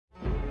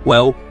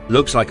Well,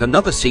 looks like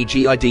another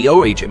CGI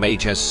D.O.H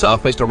image has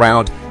surfaced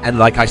around, and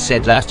like I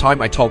said last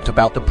time I talked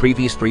about the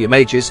previous 3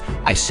 images,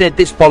 I said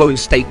this following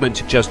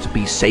statement just to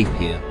be safe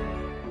here.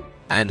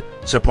 And,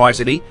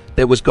 surprisingly,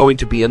 there was going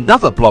to be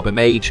another blob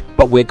image,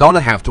 but we're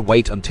gonna have to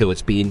wait until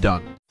it's being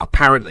done.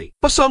 Apparently,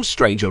 for some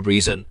stranger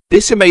reason,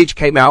 this image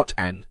came out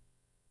and,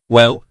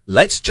 well,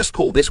 let's just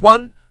call this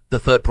one the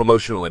third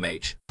promotional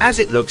image, as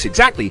it looks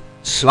exactly,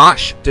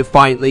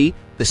 defiantly,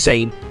 the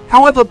same.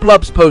 However,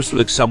 Blub's post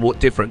looks somewhat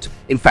different.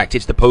 In fact,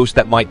 it's the post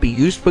that might be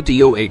used for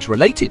D.O.H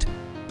related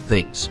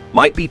things.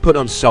 Might be put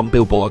on some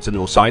billboards and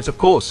all signs, of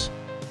course.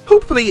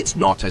 Hopefully it's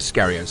not as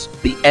scary as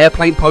the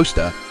airplane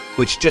poster,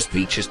 which just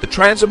features the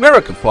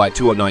Trans-American Flight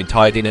 209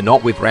 tied in a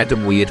knot with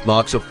random weird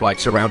marks of flight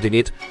surrounding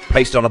it,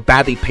 placed on a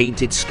badly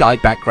painted sky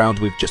background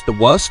with just the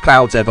worst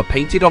clouds ever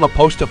painted on a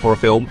poster for a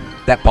film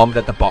that bombed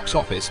at the box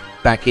office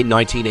back in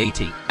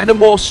 1980, and a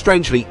more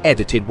strangely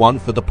edited one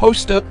for the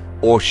poster,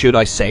 or should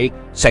I say,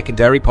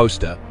 secondary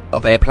poster,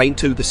 of Airplane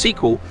 2 the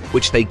sequel,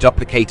 which they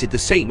duplicated the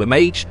same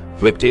image,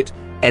 flipped it,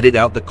 edited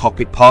out the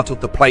cockpit part of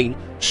the plane,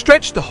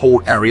 stretched the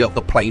whole area of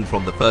the plane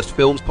from the first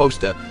film's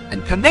poster,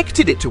 and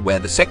connected it to where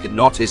the second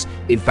knot is.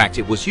 In fact,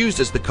 it was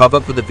used as the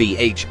cover for the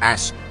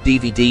VHS,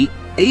 DVD,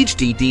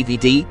 HD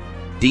DVD,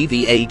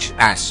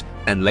 DVHS,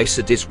 and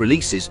Laserdisc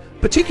releases,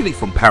 particularly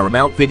from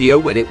Paramount Video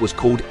when it was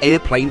called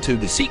Airplane 2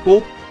 the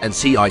sequel, and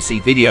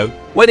CIC Video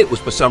when it was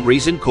for some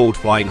reason called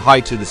Flying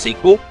High to the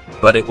sequel.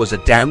 But it was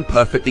a damn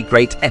perfectly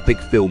great epic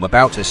film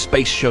about a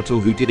space shuttle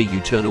who did a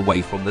U-turn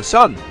away from the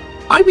sun.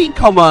 I mean,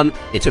 come on,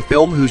 it's a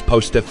film whose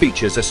poster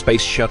features a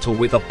space shuttle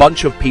with a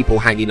bunch of people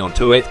hanging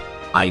onto it.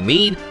 I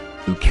mean,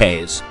 who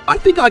cares? I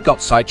think I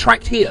got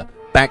sidetracked here.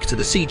 Back to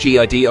the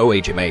CGI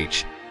D.O.H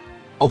image.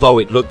 Although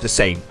it looked the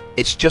same,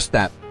 it's just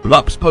that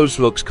Blub's pose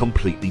looks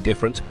completely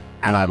different,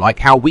 and I like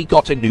how we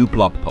got a new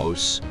Blub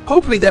pose.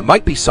 Hopefully there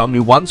might be some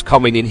new ones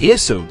coming in here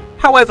soon.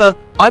 However,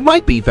 I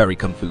might be very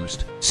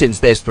confused, since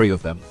there's 3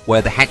 of them.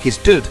 Where the heck is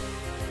Dude?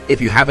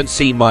 If you haven't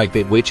seen my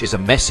vid, which is a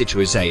message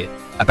to Isaiah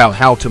about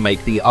how to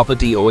make the other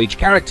D.O.H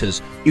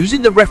characters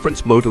using the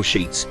reference model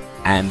sheets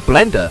and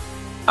Blender,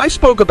 I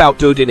spoke about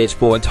Dude in its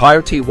full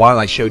entirety while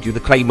I showed you the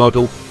clay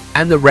model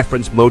and the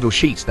reference model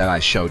sheets that I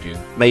showed you.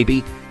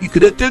 Maybe you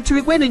could add to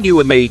it when a new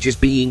image is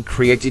being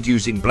created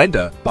using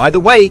Blender. By the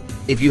way,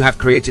 if you have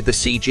created the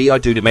CGI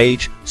D.O.H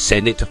image,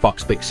 send it to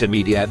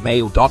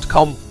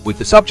foxpixarmedia@mail.com with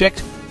the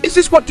subject, "Is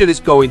this what Dude is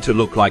going to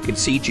look like in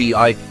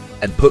CGI?"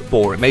 and put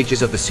 4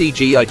 images of the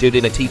CGI D.O.H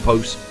in a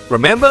T-pose.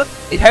 Remember,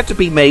 it had to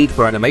be made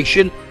for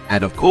animation,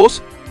 and of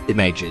course,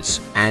 images.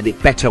 And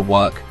it better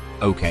work.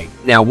 Okay,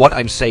 now what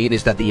I'm saying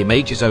is that the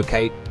image is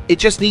okay, it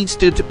just needs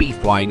to be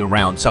flying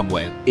around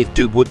somewhere, if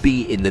Dude would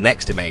be in the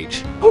next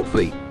image.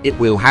 Hopefully, it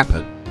will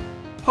happen.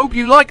 Hope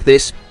you like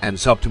this, and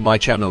sub to my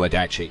channel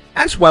Eddache,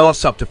 as well as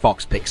sub to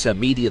Fox-Pixar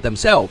Media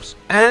themselves.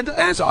 And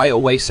as I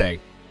always say,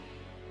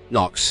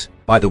 Nox.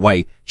 By the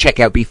way, check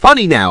out Be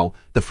Funny Now,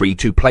 the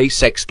free-to-play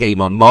sex game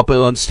on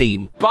mobile on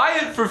Steam. Buy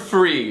it for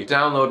free!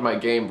 Download my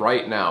game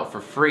right now for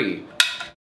free.